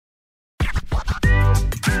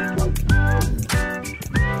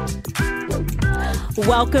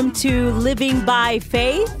Welcome to Living by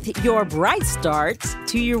Faith, your bright start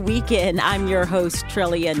to your weekend. I'm your host,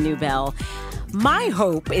 Trillia Newbell. My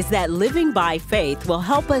hope is that living by faith will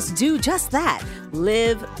help us do just that,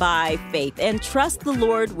 live by faith, and trust the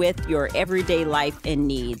Lord with your everyday life and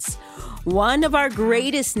needs. One of our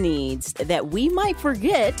greatest needs that we might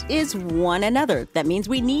forget is one another. That means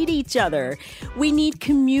we need each other. We need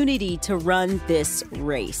community to run this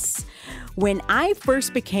race. When I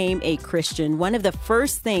first became a Christian, one of the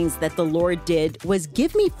first things that the Lord did was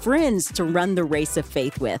give me friends to run the race of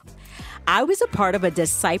faith with. I was a part of a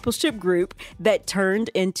discipleship group that turned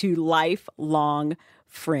into lifelong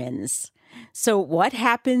friends. So what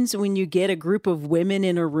happens when you get a group of women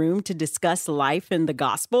in a room to discuss life and the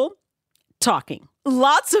gospel? Talking.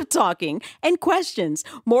 Lots of talking and questions.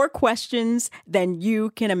 More questions than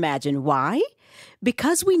you can imagine. Why?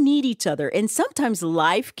 Because we need each other, and sometimes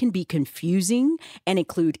life can be confusing and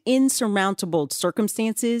include insurmountable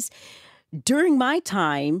circumstances. During my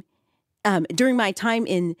time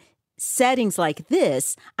in settings like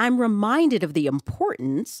this, I'm reminded of the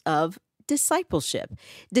importance of discipleship.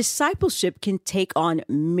 Discipleship can take on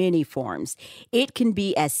many forms. It can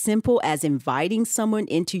be as simple as inviting someone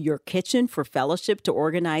into your kitchen for fellowship to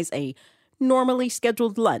organize a normally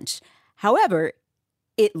scheduled lunch. However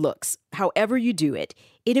you do it,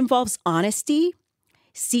 it involves honesty,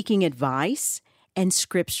 seeking advice, and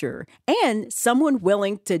scripture, and someone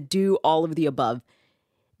willing to do all of the above.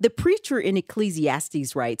 The preacher in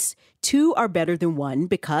Ecclesiastes writes, "Two are better than one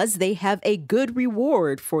because they have a good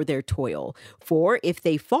reward for their toil. For if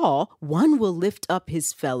they fall, one will lift up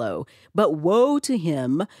his fellow. But woe to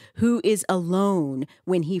him who is alone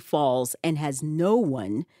when he falls and has no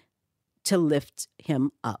one to lift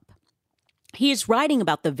him up." He is writing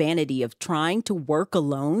about the vanity of trying to work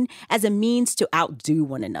alone as a means to outdo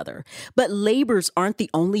one another. But labors aren't the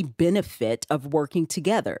only benefit of working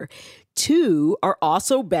together. Two are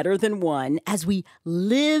also better than one as we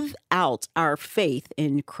live out our faith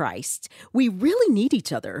in Christ. We really need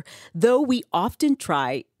each other, though we often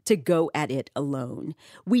try to go at it alone.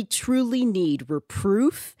 We truly need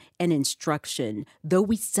reproof and instruction, though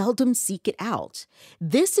we seldom seek it out.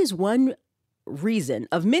 This is one reason,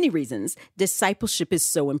 of many reasons, discipleship is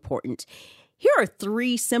so important. Here are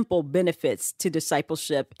 3 simple benefits to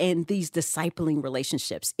discipleship and these discipling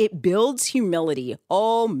relationships. It builds humility.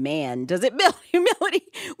 Oh man, does it build humility?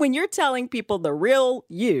 When you're telling people the real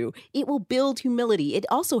you, it will build humility. It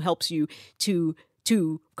also helps you to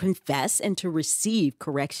confess and to receive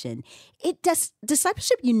correction.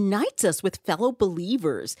 Discipleship unites us with fellow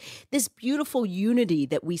believers. This beautiful unity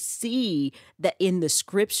that we see that in the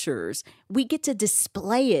scriptures, we get to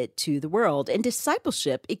display it to the world. And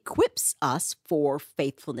discipleship equips us for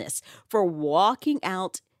faithfulness, for walking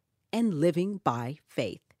out and living by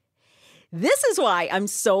faith. This is why I'm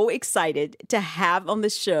so excited to have on the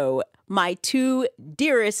show my 2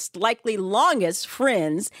 dearest, likely longest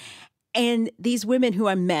friends. And these women who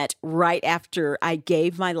I met right after I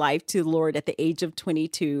gave my life to the Lord at the age of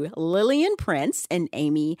 22, Lillian Prince and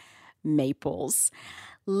Amy Maples.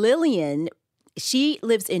 Lillian, she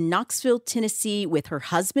lives in Knoxville, Tennessee with her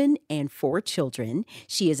husband and 4 children.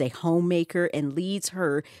 She is a homemaker and leads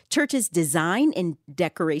her church's design and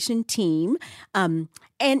decoration team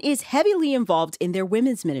and is heavily involved in their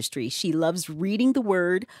women's ministry. She loves reading the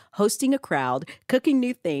word, hosting a crowd, cooking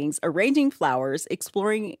new things, arranging flowers,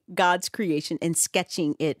 exploring God's creation, and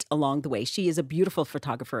sketching it along the way. She is a beautiful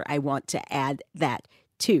photographer. I want to add that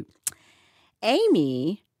too.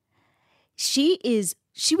 Amy, she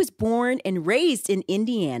was born and raised in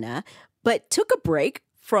Indiana, but took a break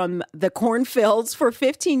from the cornfields for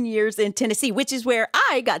 15 years in Tennessee, which is where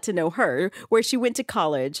I got to know her, where she went to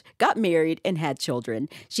college, got married, and had children.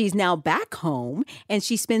 She's now back home, and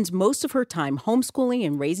she spends most of her time homeschooling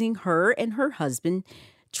and raising her and her husband,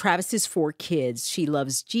 Travis's 4 kids. She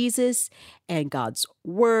loves Jesus and God's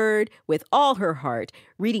word with all her heart,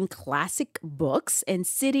 reading classic books and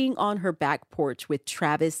sitting on her back porch with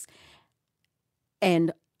Travis.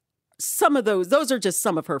 And some of those are just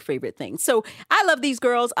some of her favorite things. So I love these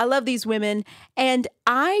girls. I love these women. And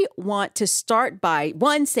I want to start by,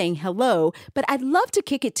 one, saying hello, but I'd love to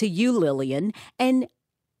kick it to you, Lillian. And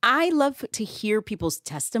I love to hear people's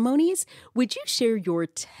testimonies. Would you share your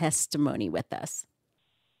testimony with us?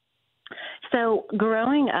 So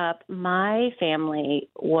growing up, my family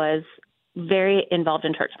was very involved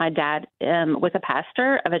in church. My dad was a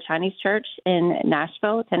pastor of a Chinese church in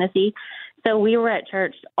Nashville, Tennessee. So we were at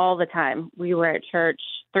church all the time. We were at church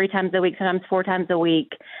 3 times a week, sometimes 4 times a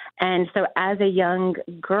week. And so as a young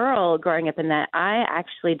girl growing up in that, I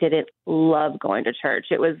actually didn't love going to church.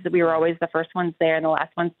 We were always the first ones there and the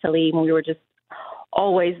last ones to leave. And we were just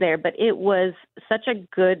always there. But it was such a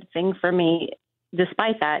good thing for me,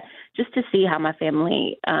 despite that, just to see how my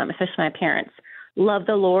family, especially my parents, love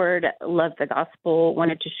the Lord, love the gospel,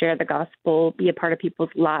 wanted to share the gospel, be a part of people's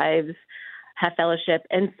lives, have fellowship.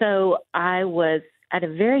 And so I was, at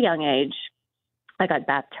a very young age, I got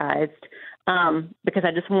baptized because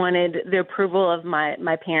I just wanted the approval of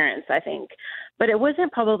my parents, I think. But it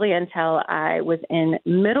wasn't probably until I was in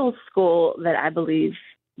middle school that I believe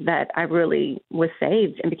that I really was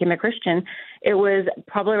saved and became a Christian. It was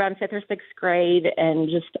probably around 5th or 6th grade, and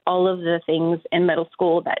just all of the things in middle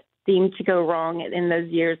school that seemed to go wrong in those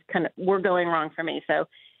years kind of were going wrong for me. So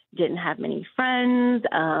didn't have many friends,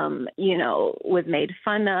 was made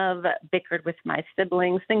fun of, bickered with my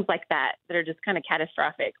siblings, things like that are just kind of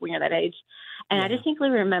catastrophic when you're that age. And I distinctly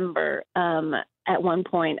remember at one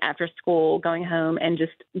point after school going home and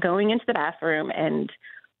just going into the bathroom and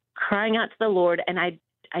crying out to the Lord. And I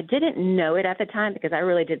didn't know it at the time because I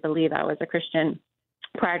really did believe I was a Christian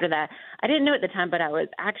prior to that. I didn't know at the time, but I was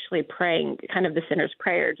actually praying kind of the sinner's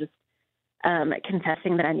prayer, just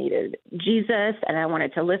confessing that I needed Jesus and I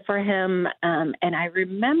wanted to live for him. And I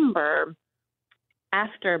remember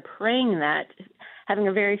after praying that, having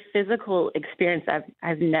a very physical experience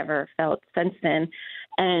I've never felt since then.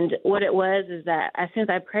 And what it was is that as soon as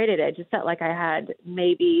I prayed it, I just felt like I had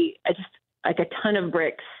maybe just like a ton of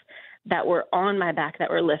bricks that were on my back that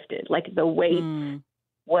were lifted. Like the weight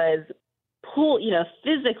was pulled,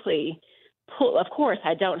 physically pull. Of course,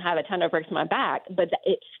 I don't have a ton of bricks on my back, but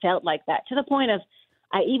it felt like that, to the point of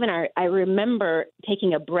I remember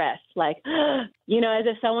taking a breath, like, as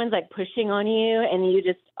if someone's like pushing on you and you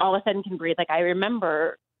just all of a sudden can breathe. Like I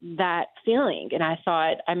remember that feeling, and I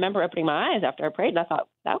remember opening my eyes after I prayed, and I thought,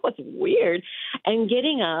 that was weird. And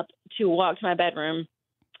getting up to walk to my bedroom,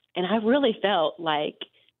 and I really felt like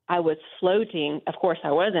I was floating. Of course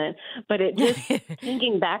I wasn't, but it just,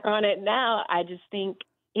 thinking back on it now, I just think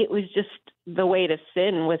it was just the weight of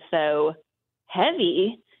sin was so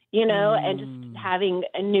heavy, and just having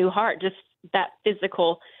a new heart, just that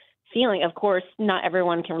physical feeling. Of course, not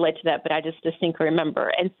everyone can relate to that, but I just distinctly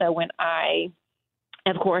remember. And so when I,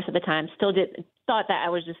 of course, at the time still thought that I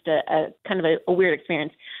was just a kind of a weird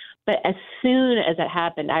experience. But as soon as it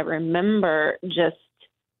happened, I remember just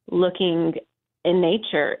looking in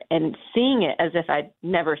nature and seeing it as if I'd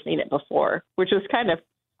never seen it before, which was kind of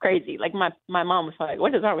crazy. Like my mom was like,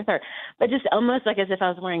 what is wrong with her? But just almost like as if I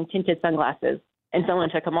was wearing tinted sunglasses and someone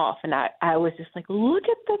took them off. And I was just like, look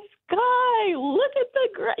at the sky, look at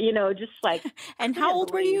the, just like. And how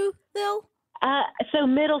old were you, Bill? So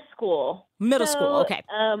middle school. Okay.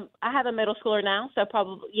 I have a middle schooler now, so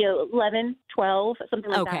probably 11, 12,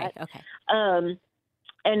 something like that. Okay.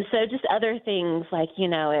 And so just other things like,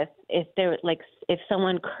 if there if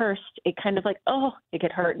someone cursed, it kind of like, oh, it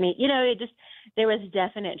could hurt me. There was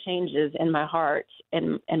definite changes in my heart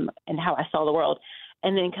and how I saw the world.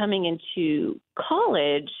 And then coming into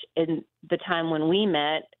college in the time when we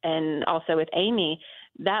met, and also with Amy,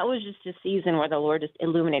 that was just a season where the Lord just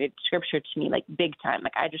illuminated scripture to me, like big time.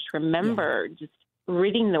 Like I just remember just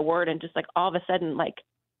reading the word and just like all of a sudden, like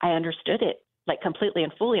I understood it like completely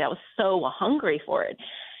and fully. I was so hungry for it.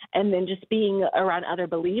 And then just being around other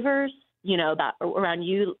believers, around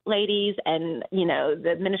you ladies and,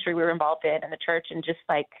 the ministry we were involved in and the church, and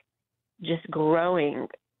just growing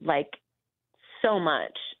like so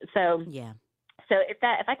much. So, So if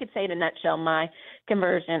I could say in a nutshell, my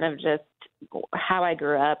conversion of just how I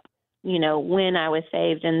grew up, when I was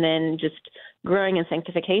saved, and then just growing in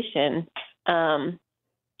sanctification.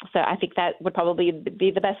 So I think that would probably be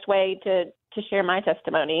the best way to share my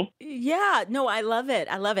testimony. Yeah, no, I love it.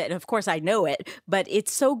 And of course I know it, but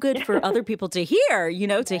it's so good for other people to hear,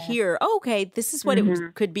 to hear, okay, this is what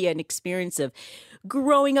it could be an experience of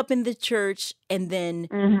growing up in the church, and then,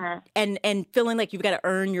 and feeling like you've got to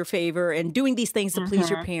earn your favor and doing these things to please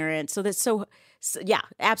your parents. So that's so yeah,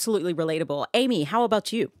 absolutely relatable. Amy, how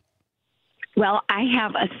about you? Well, I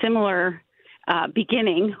have a similar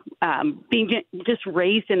beginning, being just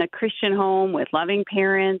raised in a Christian home with loving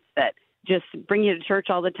parents that just bring you to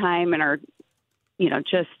church all the time and are,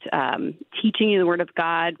 just teaching you the Word of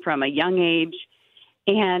God from a young age.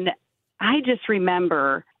 And I just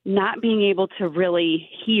remember not being able to really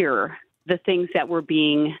hear the things that were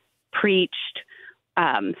being preached.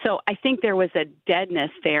 So I think there was a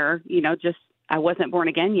deadness there, just I wasn't born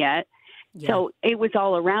again yet. Yeah. So it was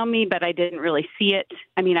all around me, but I didn't really see it.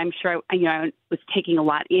 I mean, I'm sure I was taking a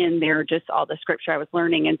lot in there, just all the scripture I was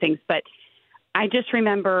learning and things. But I just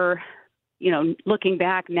remember, looking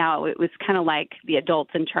back now, it was kind of like the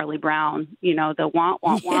adults in Charlie Brown, the want,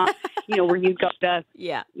 where you go to,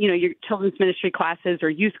 your children's ministry classes or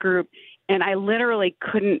youth group, And I literally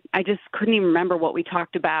I just couldn't even remember what we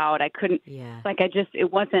talked about. I couldn't,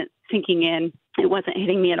 it wasn't sinking in. It wasn't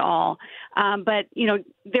hitting me at all. But,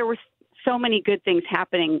 there were so many good things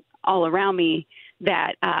happening all around me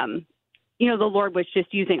that, the Lord was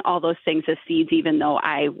just using all those things as seeds, even though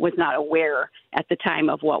I was not aware at the time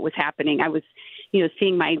of what was happening. I was,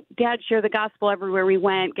 seeing my dad share the gospel everywhere we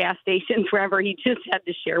went, gas stations, wherever. He just had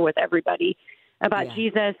to share with everybody about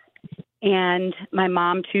Jesus. And my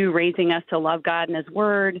mom, too, raising us to love God and his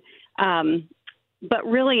word. But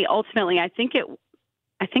really, ultimately, I think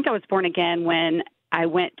I was born again when I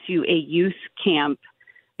went to a youth camp,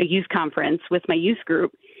 a youth conference with my youth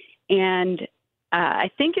group. And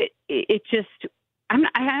I think it just, I'm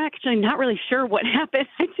actually not really sure what happened.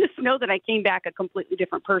 I just know that I came back a completely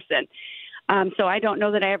different person. So I don't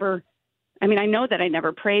know that I know that I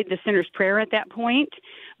never prayed the sinner's prayer at that point,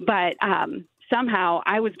 but somehow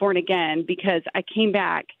I was born again because I came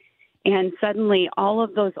back and suddenly all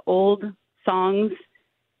of those old songs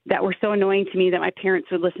that were so annoying to me that my parents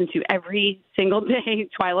would listen to every single day,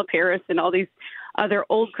 Twyla Paris and all these other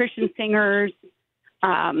old Christian singers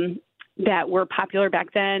that were popular back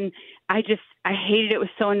then. I hated it. It was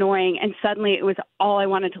so annoying. And suddenly it was all I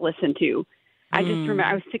wanted to listen to. I just remember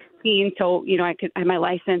I was 16, so, I had my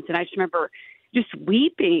license, and I just remember just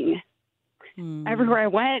weeping everywhere I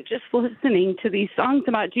went, just listening to these songs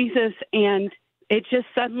about Jesus. And it just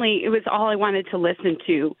suddenly, it was all I wanted to listen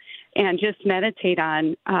to and just meditate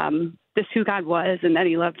on just who God was and that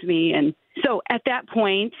he loved me. And so at that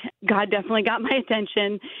point, God definitely got my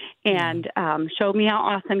attention and showed me how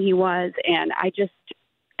awesome he was. And I just,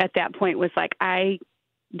 at that point, was like,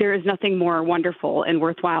 there is nothing more wonderful and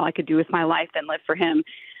worthwhile I could do with my life than live for him.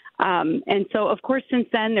 And so, of course, since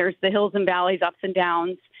then, there's the hills and valleys, ups and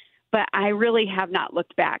downs. But I really have not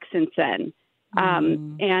looked back since then.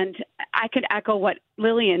 And I could echo what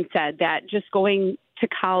Lillian said, that just going to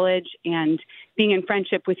college and being in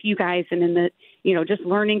friendship with you guys and in the, just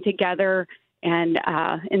learning together and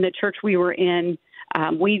in the church we were in,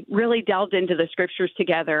 we really delved into the scriptures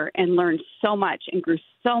together and learned so much and grew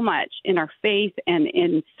so much in our faith and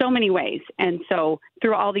in so many ways. And so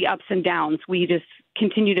through all the ups and downs, we just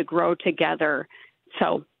continue to grow together.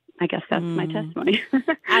 So I guess that's my testimony.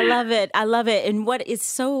 I love it. I love it. And what is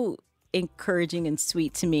so encouraging and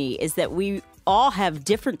sweet to me is that we all have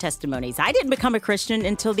different testimonies. I didn't become a Christian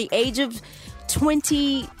until the age of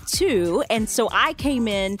 22. And so I came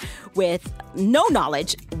in with no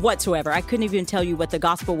knowledge whatsoever. I couldn't even tell you what the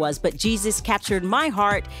gospel was, but Jesus captured my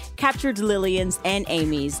heart, captured Lillian's and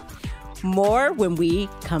Amy's. More when we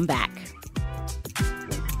come back.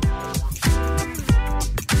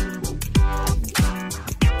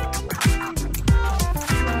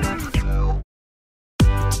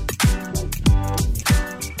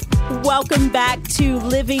 Welcome back to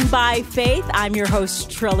Living by Faith. I'm your host,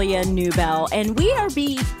 Trillia Newbell, and we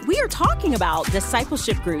are talking about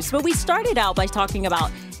discipleship groups, but we started out by talking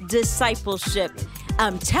about discipleship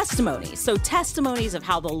testimonies. So testimonies of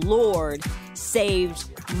how the Lord saved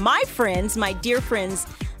my friends, my dear friends,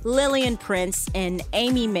 Lillian Prince and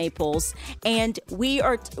Amy Maples, and we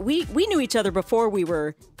knew each other before we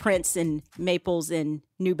were Prince and Maples and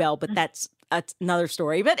Newbell, but that's another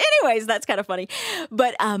story. But anyways, that's kind of funny.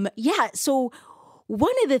 But so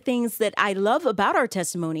one of the things that I love about our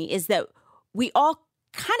testimony is that we all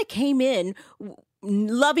kind of came in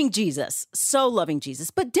loving Jesus, so loving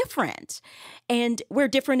Jesus, but different. And we're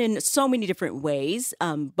different in so many different ways.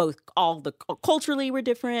 Both culturally we're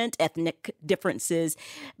different, ethnic differences,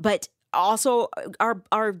 but also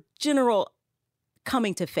our general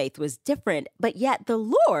coming to faith was different, but yet the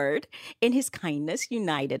Lord, in his kindness,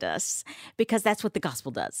 united us because that's what the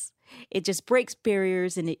gospel does. It just breaks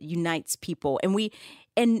barriers and it unites people. And we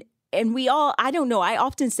all, I don't know, I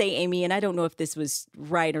often say, Amy, and I don't know if this was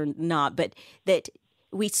right or not, but that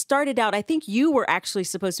we started out, I think you were actually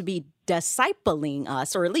supposed to be discipling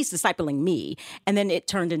us, or at least discipling me, and then it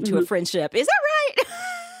turned into a friendship. Is that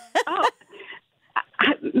right?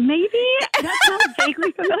 Maybe. That sounds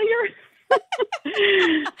vaguely familiar.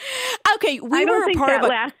 Okay, I don't think that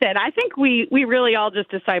lasted. I think we really all just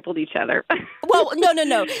discipled each other. Well,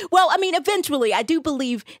 no. Well, I mean, eventually, I do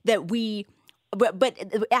believe that but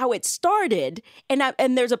how it started,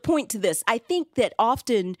 and there's a point to this. I think that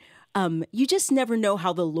often you just never know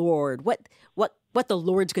how the Lord, what the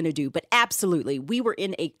Lord's going to do. But absolutely, we were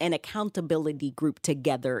in an accountability group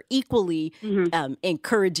together, equally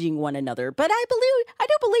encouraging one another. But I do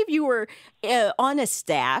believe you were on a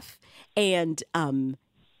staff and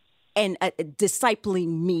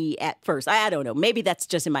discipling me at first. I don't know. Maybe that's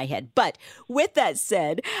just in my head. But with that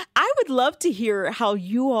said, I would love to hear how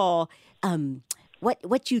you all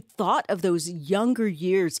what you thought of those younger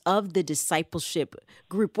years of the discipleship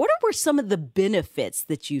group. What were some of the benefits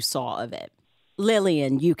that you saw of it?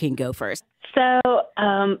 Lillian, you can go first. So,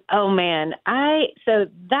 so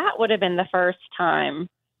that would have been the first time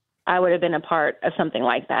I would have been a part of something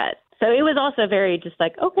like that. So it was also very just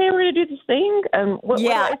like, okay, we're going to do this thing. What do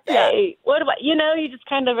I say? Yeah. What do I, you just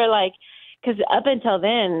kind of are like, because up until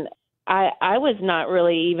then, I was not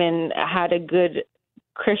really even had a good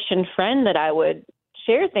Christian friend that I would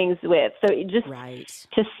share things with. So just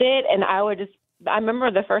to sit and I remember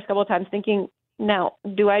the first couple of times thinking, now,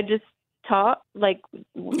 do I just talk? Like, you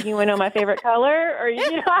want to know my favorite color? Or, I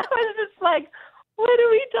was just like, what do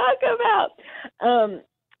we talk about?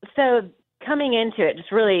 So coming into it,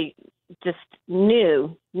 just really just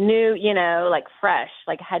new, like fresh,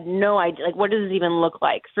 like had no idea, like what does this even look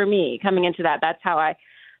like for me coming into that? That's how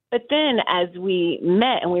but then as we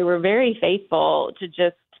met and we were very faithful to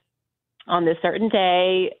just on this certain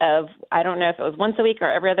day of, I don't know if it was once a week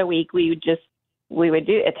or every other week, we would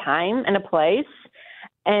do a time and a place.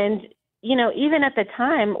 And, even at the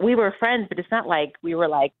time we were friends, but it's not like we were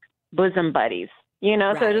like bosom buddies, So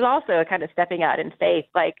it was also a kind of stepping out in faith,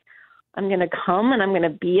 like, I'm going to come and I'm going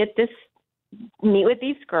to meet with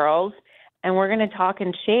these girls and we're going to talk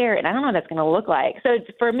and share. And I don't know what that's going to look like. So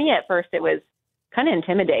for me at first, it was kind of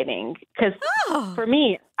intimidating because for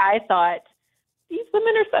me, I thought these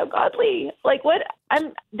women are so godly. Like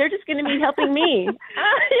they're just going to be helping me.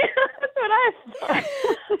 That's what I thought.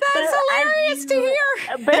 That's hilarious to hear.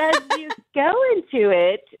 But as you go into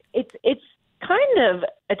it, it's kind of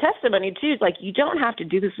a testimony too. Like you don't have to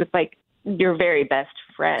do this with like your very best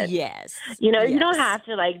friend. Yes. You don't have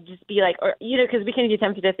to like just be like, or, because we can be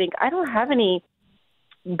tempted to think, I don't have any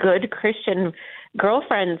good Christian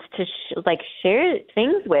girlfriends to share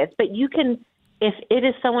things with, but you can, if it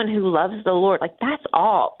is someone who loves the Lord, like that's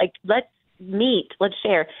all, like let's meet, let's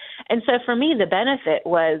share. And so for me, the benefit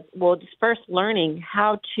was, just first learning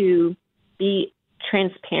how to be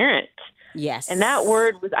transparent. Yes. And that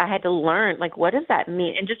word was, I had to learn, like, what does that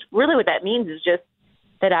mean? And just really what that means is just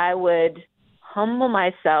that I would humble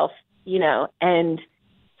myself, and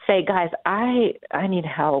say, guys, I need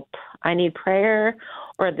help. I need prayer,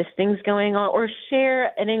 or this thing's going on, or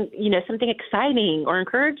share something exciting or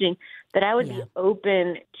encouraging, that I would be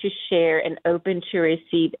open to share and open to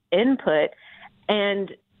receive input.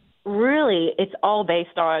 And really, it's all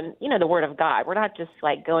based on, the Word of God. We're not just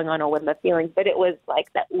like going on with my feelings, but it was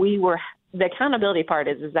like that the accountability part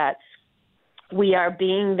is that we are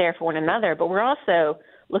being there for one another, but we're also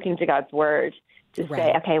looking to God's Word to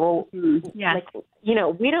say, okay, well,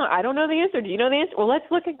 I don't know the answer. Do you know the answer? Well, let's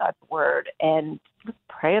look at God's Word and let's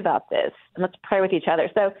pray about this and let's pray with each other.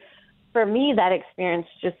 So for me, that experience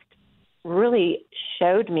just really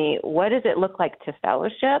showed me, what does it look like to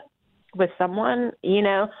fellowship with someone?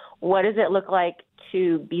 What does it look like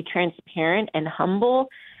to be transparent and humble?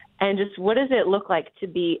 And just what does it look like to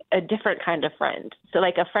be a different kind of friend? So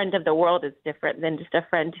like a friend of the world is different than just a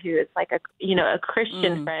friend who is like a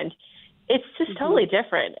Christian friend. It's just totally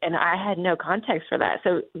different. And I had no context for that.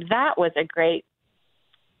 So that was a great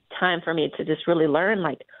time for me to just really learn,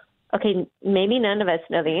 like, okay, maybe none of us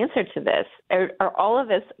know the answer to this, or all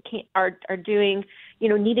of us are doing,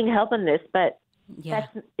 needing help in this, but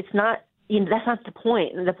it's not, that's not the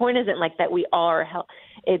point. And the point isn't like that we all are help.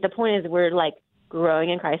 The point is we're like growing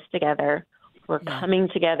in Christ together. We're coming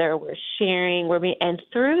together. We're sharing. And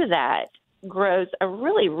through that grows a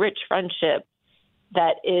really rich friendship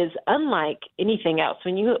that is unlike anything else.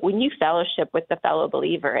 When you fellowship with a fellow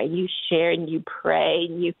believer and you share and you pray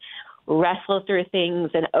and you wrestle through things,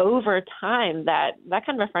 and over time that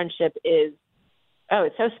kind of a friendship is,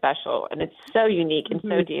 it's so special and it's so unique and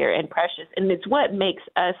so dear and precious. And it's what makes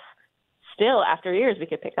us still, after years, we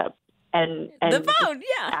could pick up and the phone,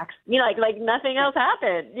 act, like nothing else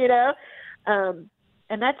happened,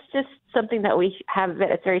 and that's just something that we have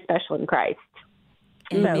that's very special in Christ.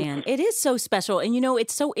 Amen. It is so special. And,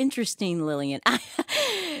 it's so interesting, Lillian,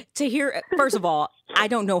 to hear, first of all, I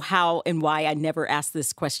don't know how and why I never asked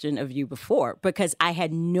this question of you before, because I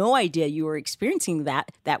had no idea you were experiencing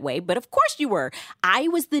that way. But of course you were. I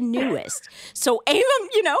was the newest. So,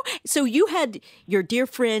 so you had your dear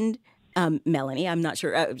friend, Melanie, I'm not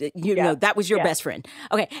sure, that was your best friend.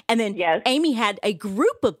 Okay. And then Amy had a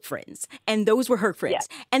group of friends, and those were her friends.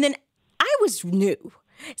 And then I was new.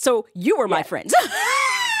 So you were my friends.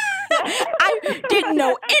 I didn't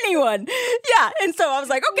know anyone. Yeah. And so I was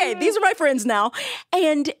like, okay, these are my friends now.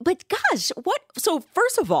 But gosh, so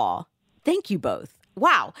first of all, thank you both.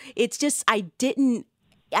 Wow. It's just, I didn't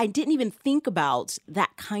even think about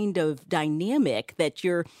that kind of dynamic that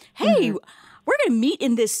you're, hey, we're going to meet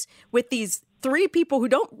with these three people who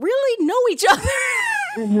don't really know each other.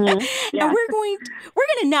 Mm-hmm. Yeah. And we're going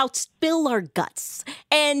to now spill our guts,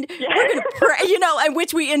 and we're going to pray, and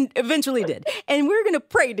which we eventually did. And we're going to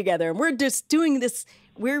pray together, and we're just doing this.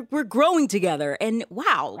 We're growing together, and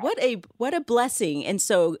wow, what a blessing. And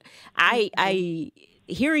so I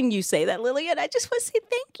hearing you say that, Lillian, I just want to say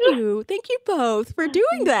thank you both for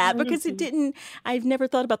doing that, because I've never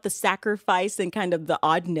thought about the sacrifice and kind of the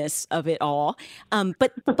oddness of it all.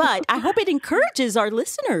 But I hope it encourages our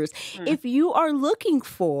listeners. If you are looking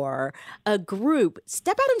for a group,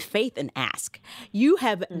 step out in faith and ask. You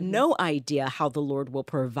have no idea how the Lord will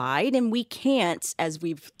provide, and we can't, as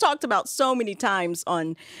we've talked about so many times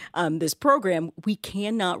on this program, we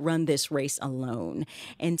cannot run this race alone.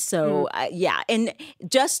 And so, and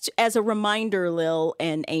just as a reminder, Lil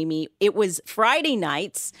and Amy, it was Friday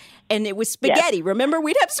nights, and it was spaghetti. Yes. Remember,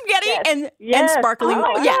 we'd have spaghetti and sparkling,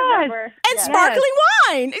 sparkling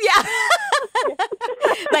wine. Yeah,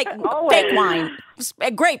 like fake wine,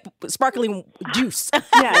 grape sparkling juice.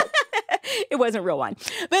 Yeah, it wasn't real wine.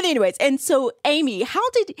 But anyways, and so Amy,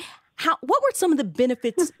 what were some of the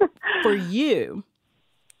benefits for you?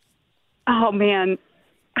 Oh man.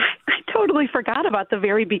 I totally forgot about the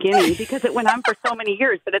very beginning because it went on for so many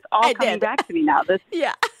years, but it's all coming back to me now. The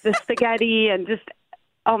spaghetti and just,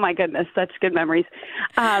 oh my goodness, such good memories.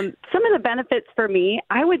 Some of the benefits for me,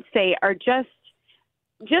 I would say, are just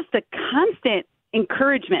the constant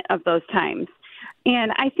encouragement of those times.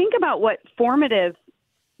 And I think about what formative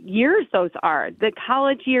years those are, the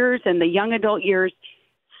college years and the young adult years,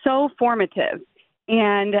 so formative.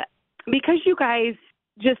 And because you guys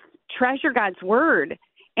just treasure God's word,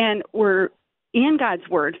 and we're in God's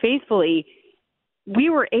word faithfully, we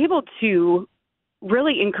were able to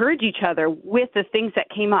really encourage each other with the things that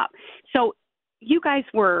came up. So you guys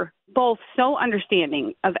were both so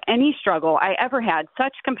understanding of any struggle I ever had,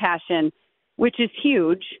 such compassion, which is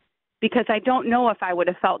huge, because I don't know if I would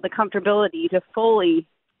have felt the comfortability to fully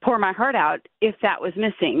pour my heart out if that was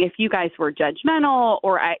missing. If you guys were judgmental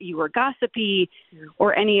or you were gossipy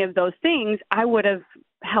or any of those things, I would have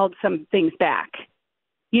held some things back.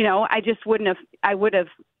 I just wouldn't have, I would have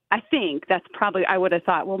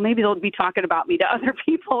thought, well, maybe they'll be talking about me to other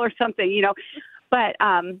people or something, But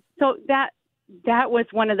so that was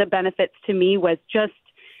one of the benefits to me, was just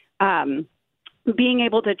being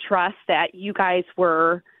able to trust that you guys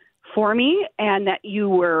were for me and that you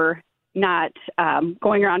were not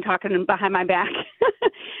going around talking behind my back.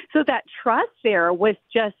 So that trust there was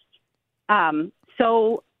just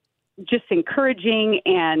so just encouraging,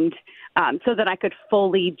 and so that I could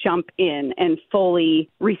fully jump in and fully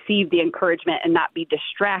receive the encouragement and not be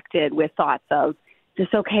distracted with thoughts of, is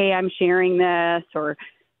this okay, I'm sharing this, or,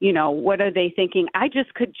 what are they thinking? I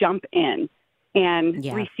just could jump in and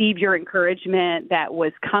receive your encouragement that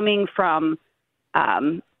was coming from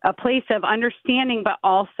a place of understanding, but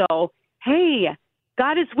also, hey,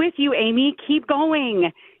 God is with you, Amy. Keep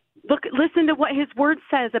going. Listen to what his word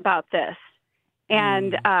says about this.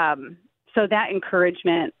 And so that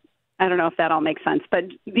encouragement, I don't know if that all makes sense, but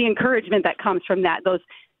the encouragement that comes from that, those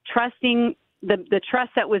trusting, the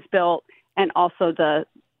trust that was built, and also the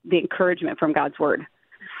encouragement from God's word.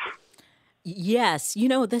 Yes.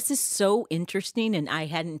 This is so interesting, and I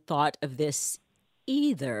hadn't thought of this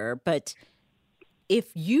either, but if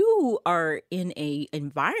you are in a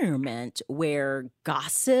environment where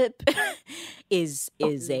gossip is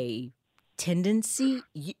a tendency,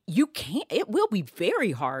 you can't, it will be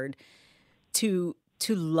very hard to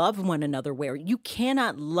love one another, where you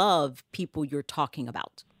cannot love people you're talking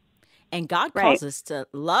about. And God calls us to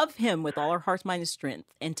love him with all our heart, mind, and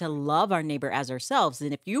strength, and to love our neighbor as ourselves.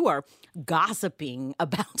 And if you are gossiping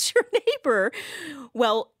about your neighbor,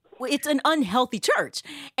 well, it's an unhealthy church.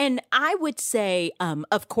 And I would say,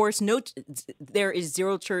 of course, there is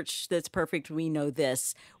zero church that's perfect. We know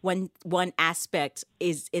this. One aspect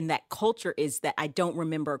is in that culture is that I don't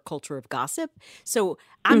remember a culture of gossip. So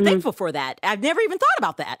I'm thankful for that. I've never even thought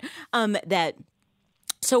about that.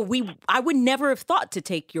 I would never have thought to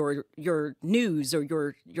take your news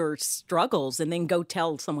or your struggles and then go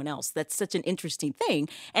tell someone else. That's such an interesting thing.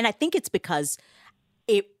 And I think it's because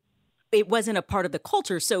it wasn't a part of the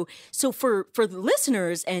culture. So for the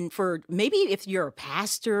listeners, and for maybe if you're a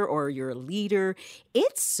pastor or you're a leader,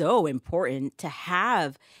 it's so important to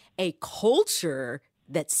have a culture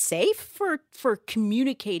that's safe for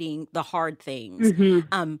communicating the hard things.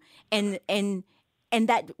 And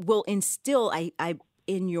that will instill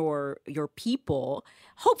in your people,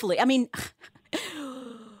 hopefully. I mean,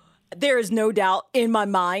 there is no doubt in my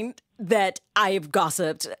mind that I have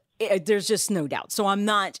gossiped. There's just no doubt. So I'm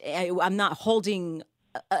not holding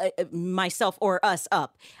myself or us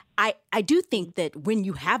up. I do think that when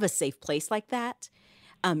you have a safe place like that,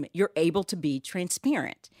 you're able to be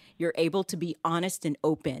transparent. You're able to be honest and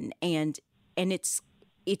open, and it's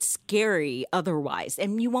scary otherwise.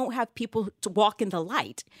 And you won't have people to walk in the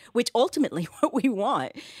light, which ultimately what we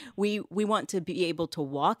want. We want to be able to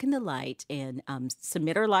walk in the light and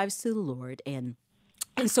submit our lives to the Lord. And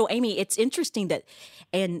so, Amy, it's interesting that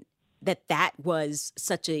was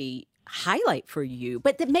such a highlight for you,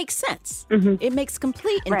 but that makes sense. Mm-hmm. It makes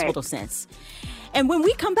complete and total sense. And when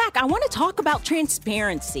we come back, I want to talk about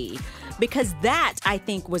transparency, because that, I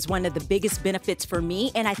think, was one of the biggest benefits for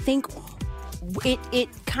me. And I think it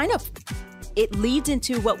kind of leads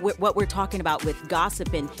into what we're talking about with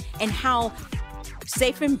gossip and how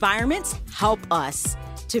safe environments help us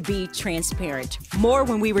to be transparent. More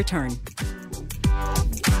when we return.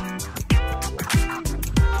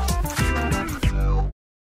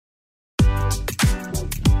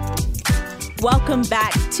 Welcome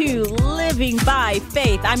back to Living by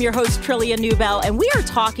Faith. I'm your host, Trillia Newbell, and we are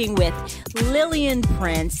talking with Lillian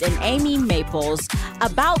Prince and Amy Maples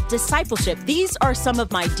about discipleship. These are some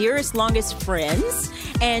of my dearest, longest friends,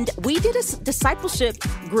 and we did a discipleship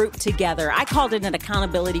group together. I called it an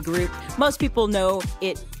accountability group. Most people know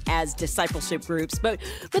it as discipleship groups, but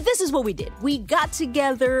this is what we did. We got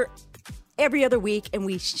together every other week, and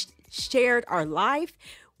we shared our life.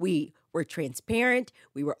 We were transparent,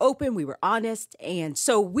 we were open, we were honest. And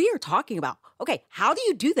so we are talking about, okay, how do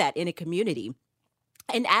you do that in a community?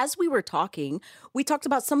 And as we were talking, we talked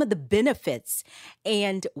about some of the benefits.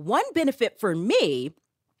 And one benefit for me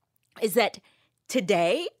is that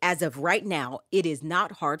today, as of right now, it is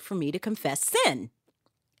not hard for me to confess sin.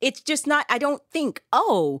 It's just not, I don't think,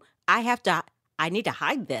 I need to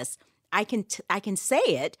hide this. I can say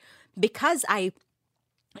it because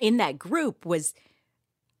in that group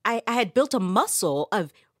I had built a muscle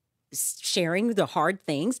of sharing the hard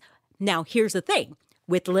things. Now, here's the thing.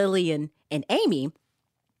 With Lillian and Amy,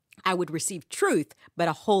 I would receive truth, but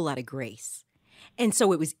a whole lot of grace. And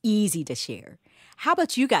so it was easy to share. How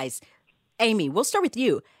about you guys? Amy, we'll start with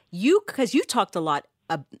you. Because you talked a lot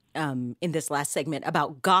in this last segment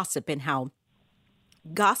about gossip and how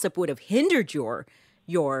gossip would have hindered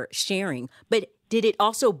your sharing. But did it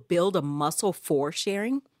also build a muscle for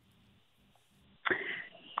sharing?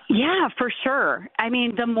 Yeah, for sure. I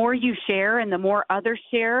mean, the more you share and the more others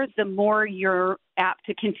share, the more you're apt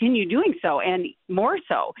to continue doing so, and more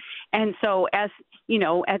so. And so as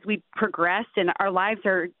we progress and our lives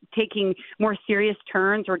are taking more serious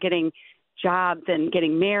turns, we're getting jobs and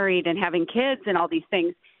getting married and having kids and all these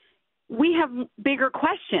things, we have bigger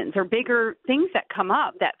questions or bigger things that come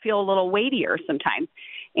up that feel a little weightier sometimes.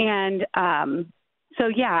 And I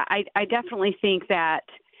definitely think that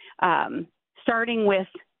starting with,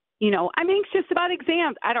 I'm anxious about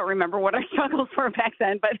exams. I don't remember what our struggles were back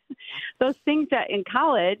then, but those things that in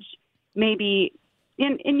college, maybe,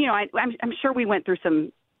 I'm sure we went through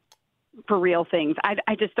some for real things.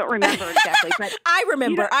 I just don't remember exactly. But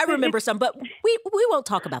I remember some, but we won't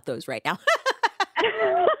talk about those right now.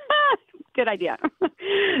 Good idea.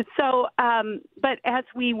 So, but as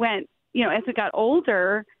we went, as we got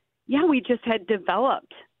older, we just had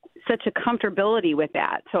developed such a comfortability with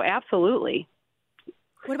that. So absolutely.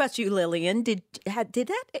 What about you, Lillian? Did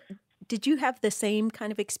you have the same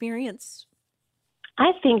kind of experience?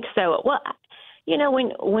 I think so. Well,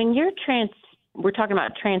 when we're talking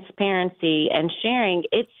about transparency and sharing,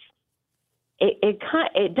 it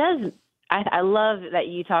does. I love that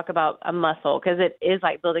you talk about a muscle, because it is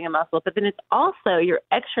like building a muscle, but then it's also you're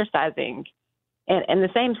exercising, in the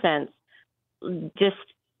same sense, just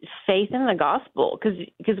faith in the gospel,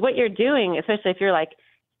 because what you're doing, especially if you're like,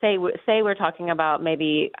 say we're talking about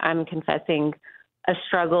maybe I'm confessing a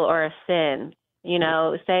struggle or a sin,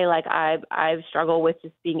 say like I've struggled with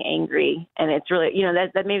just being angry, and it's really,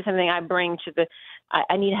 that may be something I bring to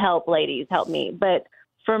I need help, ladies, help me. But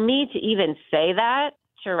for me to even say that,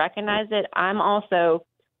 to recognize it, I'm also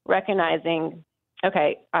recognizing,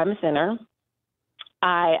 okay, I'm a sinner.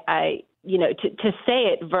 To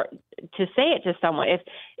say it to someone, if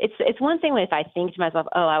it's one thing if I think to myself,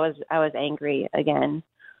 I was angry again,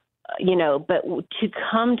 but to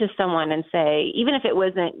come to someone and say, even if it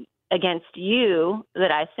wasn't against you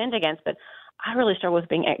that I sinned against, but I really struggle with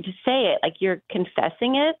being angry, to say it, like you're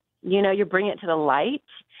confessing it, you're bringing it to the light.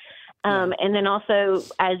 And then also,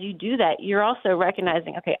 as you do that, you're also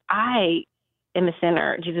recognizing, okay, I am a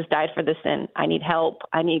sinner. Jesus died for this sin. I need help.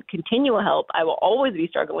 I need continual help. I will always be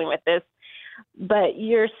struggling with this. But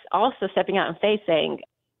you're also stepping out in faith saying,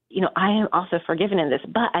 I am also forgiven in this,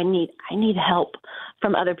 but I need help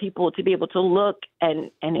from other people to be able to look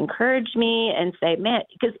and encourage me and say, man,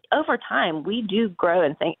 because over time we do grow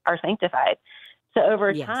and are sanctified. So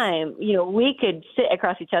over time, we could sit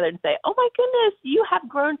across each other and say, oh my goodness, you have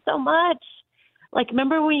grown so much. Like,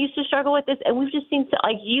 remember we used to struggle with this? And we've just seen,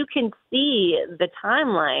 you can see the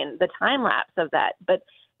timeline, the time lapse of that. But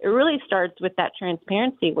it really starts with that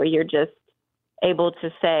transparency where you're just able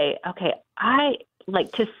to say, okay,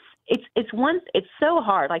 it's so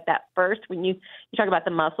hard, like that first, when you talk about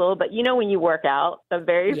the muscle, but when you work out, the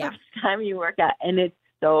very first time you work out, and it's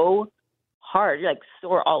so hard, you're like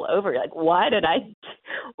sore all over. You're like, why did I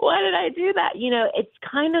do that? It's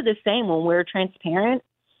kind of the same when we're transparent,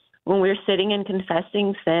 when we're sitting and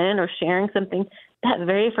confessing sin or sharing something. That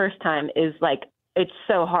very first time is like, it's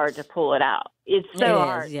so hard to pull it out. It's so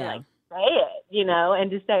hard to say it,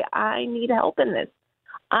 and to say, I need help in this.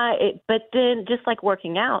 But then just like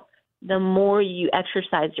working out, the more you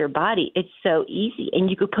exercise your body, it's so easy, and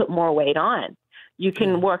you could put more weight on. You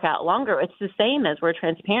can work out longer. It's the same as we're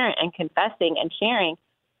transparent and confessing and sharing.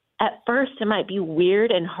 At first, it might be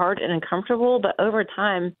weird and hard and uncomfortable, but over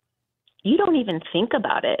time, you don't even think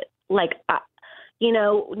about it. Like,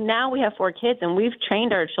 now we have 4 kids, and we've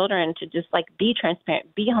trained our children to just like be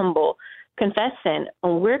transparent, be humble, confess sin.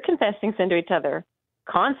 And we're confessing sin to each other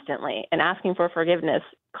constantly and asking for forgiveness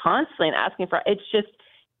constantly and asking for, it's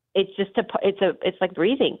like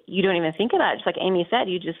breathing. You don't even think about it. Just like Amy said,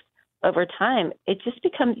 over time, it just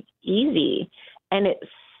becomes easy, and it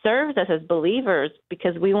serves us as believers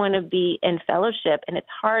because we want to be in fellowship, and it's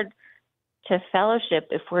hard to fellowship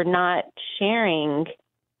if we're not sharing,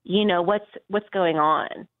 what's going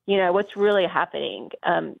on, what's really happening.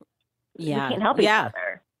 We can't help each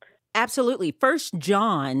other. Absolutely. 1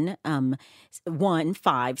 John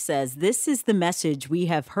 1:5 says, "This is the message we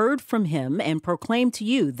have heard from him and proclaim to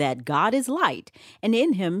you, that God is light, and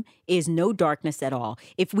in him is no darkness at all.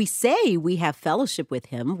 If we say we have fellowship with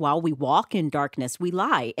him while we walk in darkness, we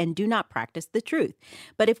lie and do not practice the truth.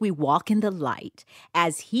 But if we walk in the light,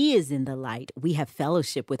 as he is in the light, we have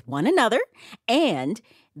fellowship with one another, and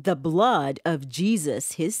the blood of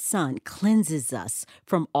Jesus, his son, cleanses us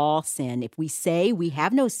from all sin. If we say we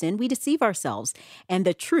have no sin, we deceive ourselves, and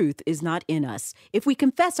the truth is not in us. If we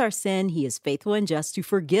confess our sin, he is faithful and just to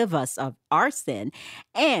forgive us of our sin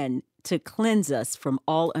and to cleanse us from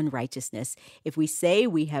all unrighteousness. If we say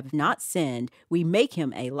we have not sinned, we make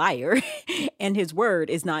him a liar, and his word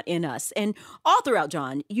is not in us." And all throughout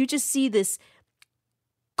John, you just see this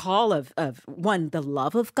call of one, the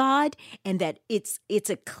love of God, and that it's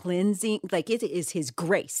a cleansing, like it is his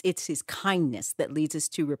grace, it's his kindness that leads us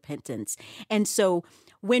to repentance. And so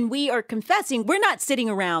when we are confessing, we're not sitting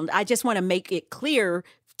around. I just want to make it clear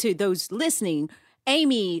to those listening,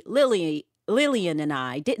 Amy, Lillian, and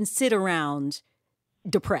I didn't sit around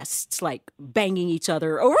depressed, like banging each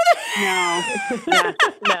other over No,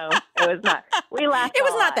 it was not. We laughed. It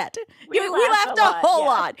was not that. We laughed a whole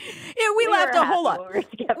lot. We laughed a whole lot. We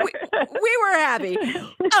were happy.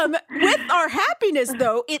 With our happiness,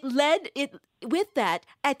 though, with that.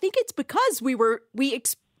 I think it's because we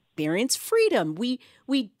experienced freedom. We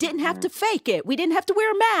didn't have to fake it. We didn't have to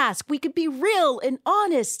wear a mask. We could be real and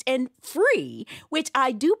honest and free, which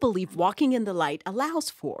I do believe walking in the light allows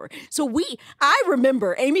for. So I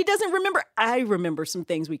remember, Amy doesn't remember, I remember some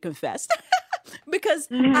things we confessed because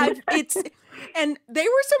and they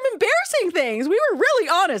were some embarrassing things. We were really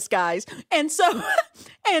honest, guys. And so,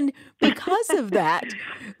 and because of that,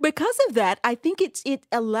 I think it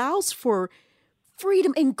allows for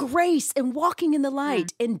freedom and grace and walking in the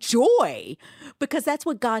light and joy, because that's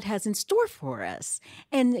what God has in store for us.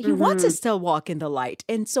 And he wants us to walk in the light.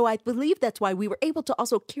 And so I believe that's why we were able to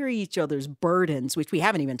also carry each other's burdens, which we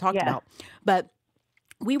haven't even talked about. But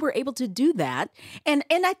we were able to do that. And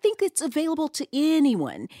I think it's available to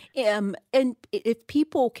anyone. And if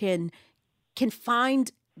people can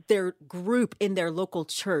find their group in their local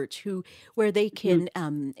church where they can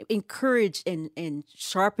encourage and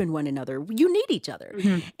sharpen one another. You need each other.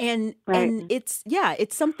 And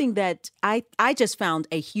it's something that I just found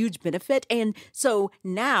a huge benefit. And so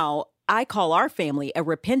now I call our family a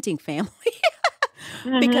repenting family.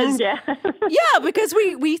 Because because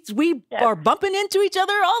we are bumping into each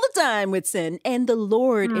other all the time with sin, and the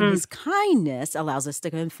Lord in his kindness allows us to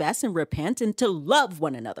confess and repent and to love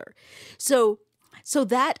one another. So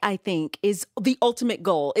that, I think, is the ultimate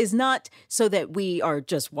goal, is not so that we are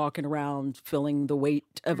just walking around feeling the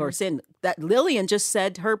weight of our sin. That Lillian just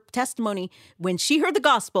said her testimony, when she heard the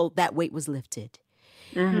gospel, that weight was lifted.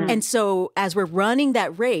 And so as we're running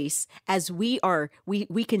that race, as we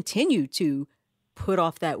continue to put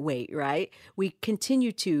off that weight, right? We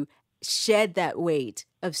continue to shed that weight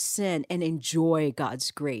of sin and enjoy God's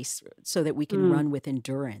grace so that we can run with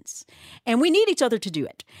endurance. And we need each other to do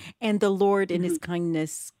it. And the Lord in his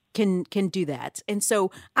kindness can do that. And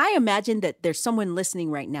so I imagine that there's someone listening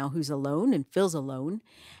right now who's alone and feels alone.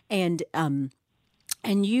 And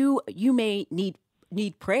you may need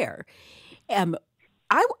prayer. I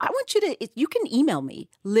want you to, you can email me,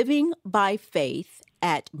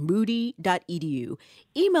 livingbyfaith@moody.edu.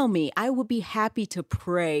 Email me. I will be happy to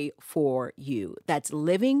pray for you. That's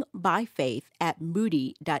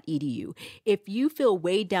livingbyfaith@moody.edu. If you feel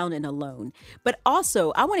weighed down and alone. But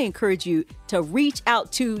also, I want to encourage you to reach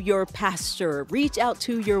out to your pastor, reach out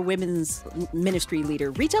to your women's ministry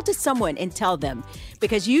leader, reach out to someone and tell them,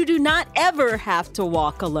 because you do not ever have to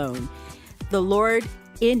walk alone. The Lord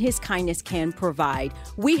in his kindness can provide.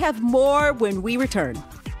 We have more when we return.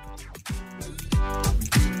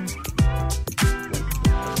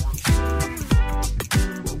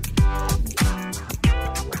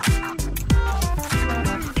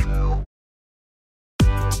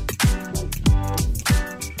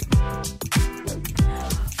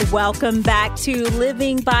 Welcome back to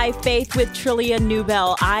Living by Faith with Trillia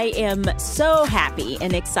Newbell. I am so happy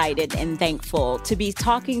and excited and thankful to be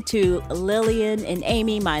talking to Lillian and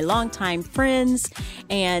Amy, my longtime friends.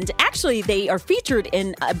 And actually, they are featured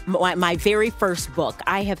in my very first book.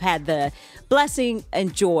 I have had the blessing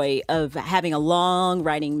and joy of having a long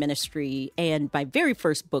writing ministry. And my very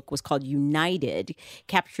first book was called United,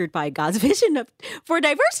 Captured by God's Vision for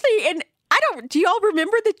Diversity. And do y'all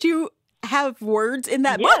remember that you have words in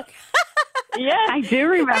that book? Yes, I do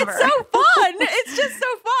remember. It's so fun. It's just so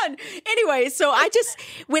fun. Anyway, so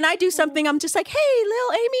when I do something, I'm just like, hey,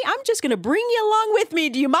 Lil Amy, I'm just going to bring you along with me.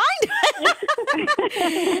 Do you mind? I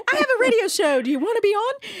have a radio show. Do you want to be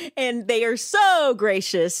on? And they are so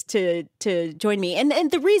gracious to join me.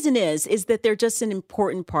 And the reason is that they're just an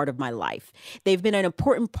important part of my life. They've been an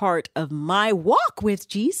important part of my walk with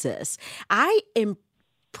Jesus. I am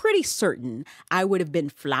pretty certain I would have been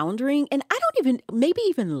floundering, and maybe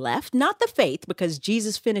even left, not the faith, because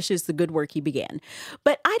Jesus finishes the good work he began.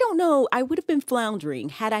 But I don't know, I would have been floundering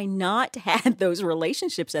had I not had those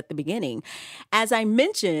relationships at the beginning. As I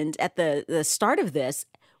mentioned at the start of this,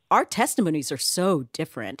 our testimonies are so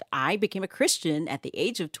different. I became a Christian at the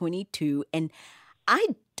age of 22, and I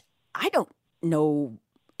don't know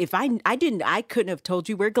if I couldn't have told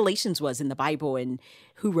you where Galatians was in the Bible and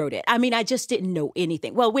who wrote it. I mean, I just didn't know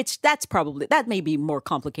anything. Well, that may be more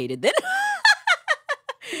complicated than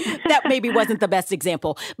that maybe wasn't the best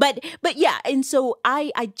example. But yeah. And so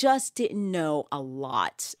I just didn't know a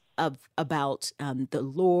lot about the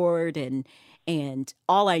Lord, and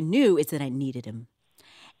all I knew is that I needed him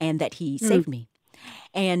and that he saved me.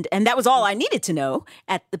 And that was all I needed to know.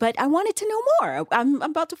 But I wanted to know more. I'm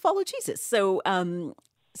about to follow Jesus.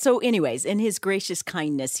 So anyways, in his gracious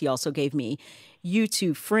kindness, he also gave me you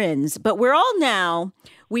two friends. But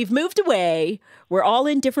we've moved away. We're all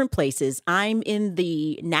in different places. I'm in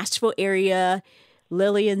the Nashville area.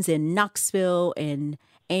 Lillian's in Knoxville, and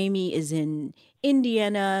Amy is in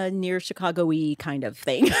Indiana, near Chicago-y kind of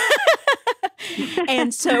thing.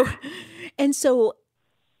 And so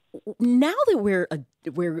now that we're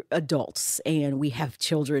adults and we have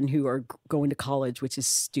children who are going to college, which is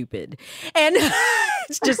stupid, and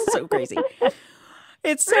it's just so crazy.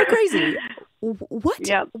 It's so crazy. What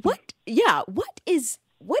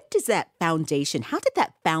does that foundation? How did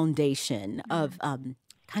that foundation of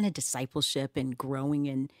kind of discipleship and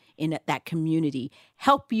growing in that community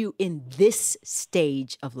help you in this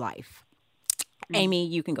stage of life? Amy,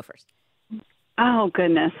 you can go first. Oh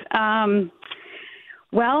goodness.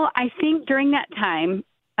 Well, I think during that time,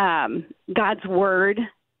 God's word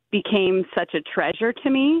became such a treasure to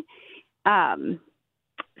me.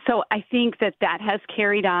 So I think that has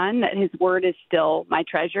carried on, that his word is still my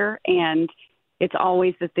treasure, and it's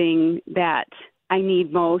always the thing that I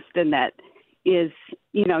need most, and that is,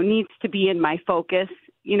 needs to be in my focus,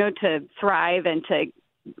 to thrive and to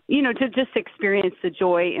just experience the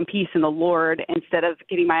joy and peace in the Lord instead of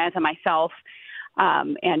getting my eyes on myself,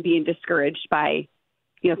 and being discouraged by,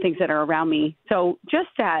 things that are around me. So just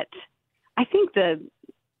that, I think the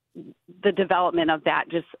development of that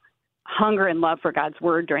just hunger and love for God's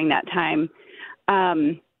word during that time.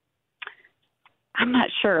 I'm not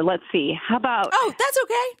sure. Let's see. How about? Oh, that's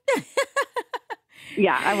okay.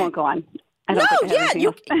 Yeah, I won't go on. You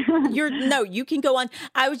can go on.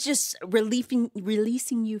 I was just releasing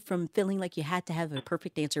you from feeling like you had to have a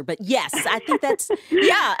perfect answer. But yes, I think that's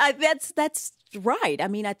that's right. I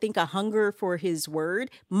mean, I think a hunger for his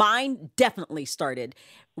word. Mine definitely started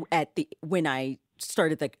when I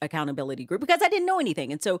started the accountability group because I didn't know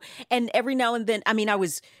anything. And so, and every now and then, I mean, I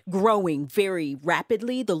was growing very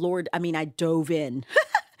rapidly. The Lord, I mean, I dove in.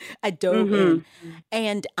 I dove in.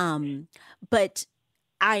 And, but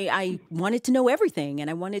I wanted to know everything and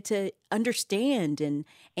I wanted to understand.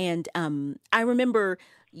 And I remember,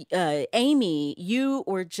 Amy, you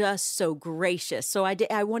were just so gracious. So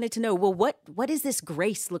I wanted to know, well, what does this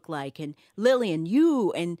grace look like? And Lillian,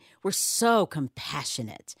 you were so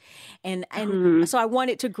compassionate. And so I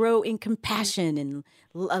wanted to grow in compassion and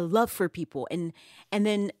a love for people. And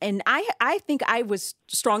I think I was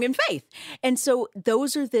strong in faith. And so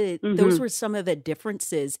those were some of the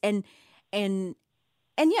differences. And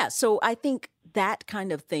yeah, so I think that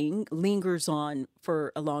kind of thing lingers on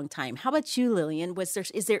for a long time. How about you, Lillian?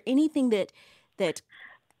 Is there anything that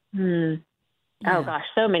Oh gosh,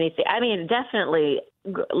 so many things. I mean, definitely,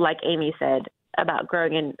 like Amy said, about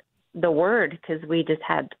growing in the Word, because we just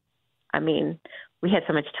had, I mean, we had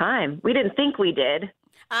so much time. We didn't think we did.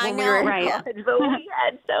 I know, we were in right? college, but we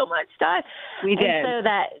had so much time. We did. And so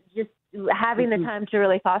that just having the time to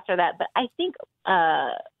really foster that. But I think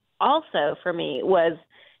also for me was,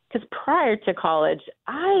 because prior to college,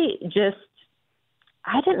 I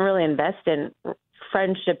didn't really invest in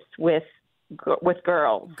friendships with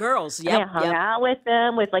girls. Girls, yeah, I hung out with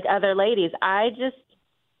them, with like other ladies. I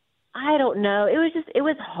don't know. It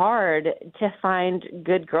was hard to find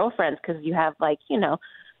good girlfriends because you have like,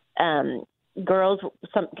 girls,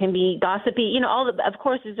 some can be gossipy, of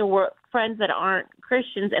course these are friends that aren't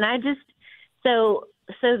Christians. And I just, so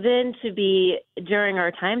then to be during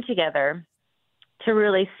our time together, to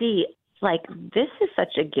really see, like, this is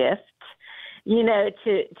such a gift,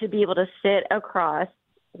 to be able to sit across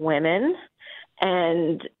women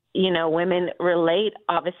and, women relate,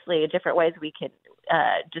 obviously, in different ways. We can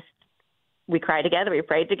we cry together, we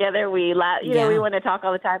pray together, we laugh, we want to talk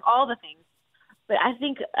all the time, all the things. But I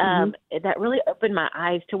think that really opened my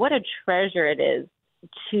eyes to what a treasure it is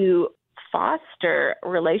to foster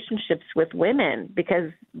relationships with women,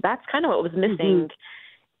 because that's kind of what was missing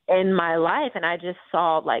in my life. And I just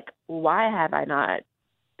saw, like, why have I not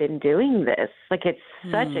been doing this? Like, it's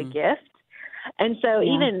such a gift. And so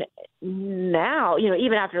even now,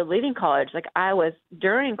 even after leaving college, like I was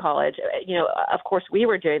during college, of course we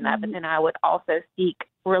were doing that, but then I would also seek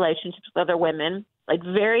relationships with other women, like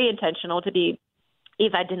very intentional to be,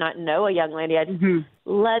 if I did not know a young lady, I just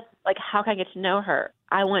how can I get to know her?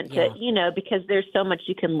 I want to, because there's so much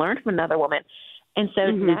you can learn from another woman. And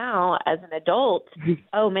so now as an adult,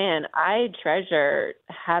 oh man, I treasure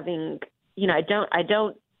having,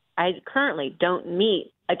 I currently don't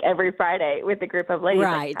meet like every Friday with a group of ladies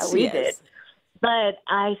like how we did. But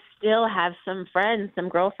I still have some friends, some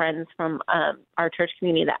girlfriends from our church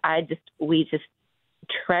community that we just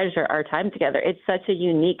treasure our time together. It's such a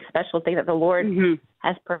unique, special thing that the Lord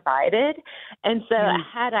has provided. And so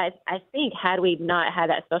had we not had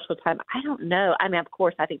that special time, I don't know. I mean, of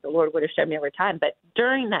course, I think the Lord would have shown me over time. But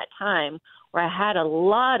during that time where I had a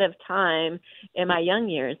lot of time in my young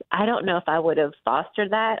years, I don't know if I would have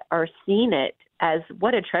fostered that or seen it as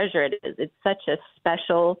what a treasure it is. It's such a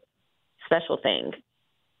special, special thing.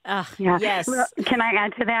 Yes. Well, can I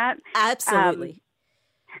add to that? Absolutely.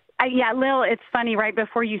 Lil, it's funny. Right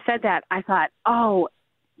before you said that, I thought,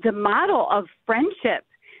 the model of friendship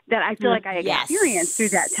that I feel like I experienced through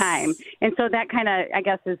that time. And so that kind of, I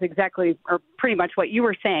guess, is exactly or pretty much what you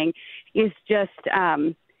were saying is just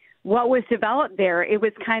what was developed there. It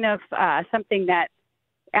was kind of something that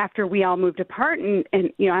after we all moved apart and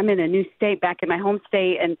I'm in a new state back in my home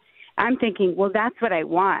state, and I'm thinking, well, that's what I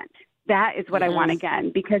want. That is what I want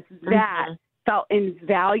again, because that felt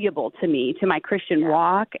invaluable to me, to my Christian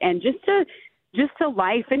walk, and just to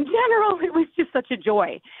life in general. It was just such a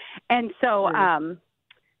joy. And so, I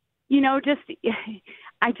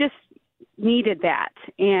just needed that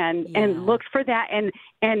and looked for that.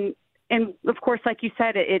 And of course, like you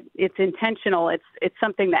said, it's intentional. It's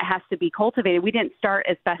something that has to be cultivated. We didn't start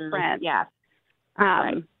as best friends. Yeah.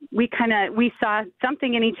 We saw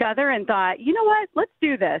something in each other and thought, you know what, let's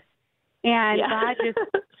do this. And God just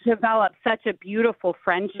developed such a beautiful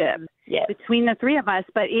friendship between the three of us.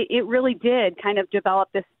 But it really did kind of develop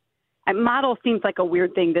this. Model seems like a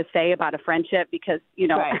weird thing to say about a friendship because,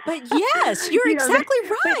 But yes, you're exactly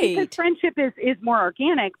right. Because friendship is more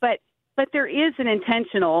organic, but there is an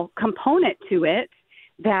intentional component to it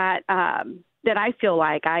that I feel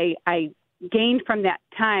like I gained from that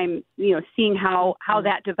time, seeing how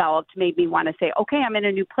that developed made me want to say, okay, I'm in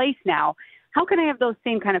a new place now. How can I have those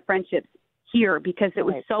same kind of friendships here? Because it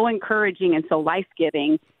was so encouraging and so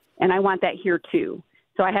life-giving, and I want that here too.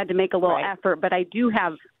 So I had to make a little effort, but I do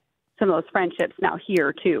have some of those friendships now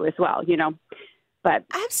here too as well, But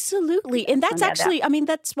absolutely. And that's actually, I mean,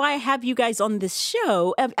 that's why I have you guys on this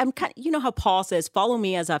show. I'm kind of, you know how Paul says, follow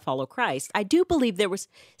me as I follow Christ. I do believe there was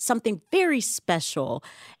something very special,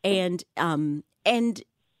 and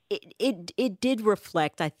it did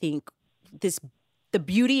reflect, I think, the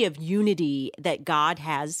beauty of unity that God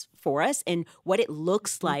has for us, and what it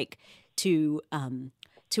looks like to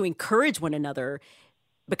encourage one another,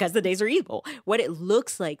 because the days are evil. What it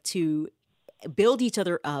looks like to build each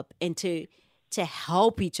other up and to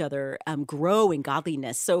help each other grow in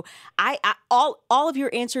godliness. So all of your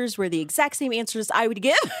answers were the exact same answers I would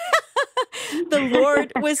give. The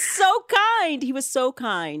Lord was so kind. He was so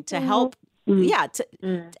kind to help. Yeah.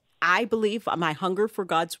 I believe my hunger for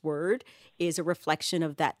God's word is a reflection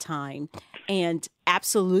of that time. And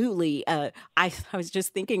absolutely, I was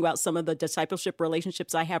just thinking about some of the discipleship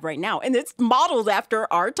relationships I have right now, and it's modeled after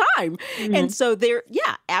our time. And so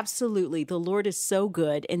absolutely. The Lord is so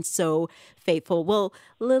good and so faithful. Well,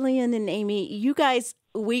 Lillian and Amy, you guys,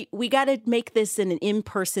 we got to make this an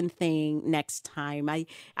in-person thing next time. I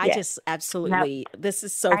just absolutely, this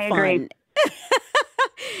is so fun. Agree.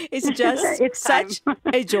 It's just such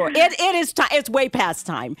a joy. It is time. It's way past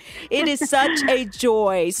time. It is such a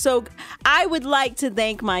joy. So I would like to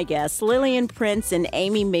thank my guests, Lillian Prince and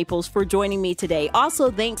Amy Maples, for joining me today.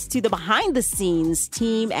 Also, thanks to the behind the scenes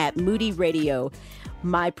team at Moody Radio,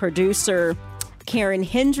 my producer, Karen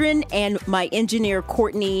Hendren, and my engineer,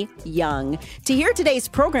 Courtney Young. To hear today's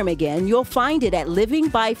program again, you'll find it at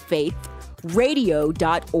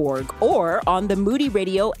livingbyfaithradio.org or on the Moody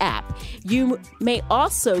Radio app. You may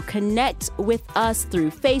also connect with us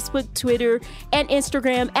through Facebook, Twitter, and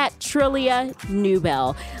Instagram at Trillia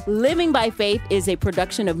Newbell. Living by Faith is a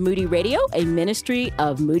production of Moody Radio, a ministry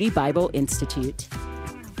of Moody Bible Institute.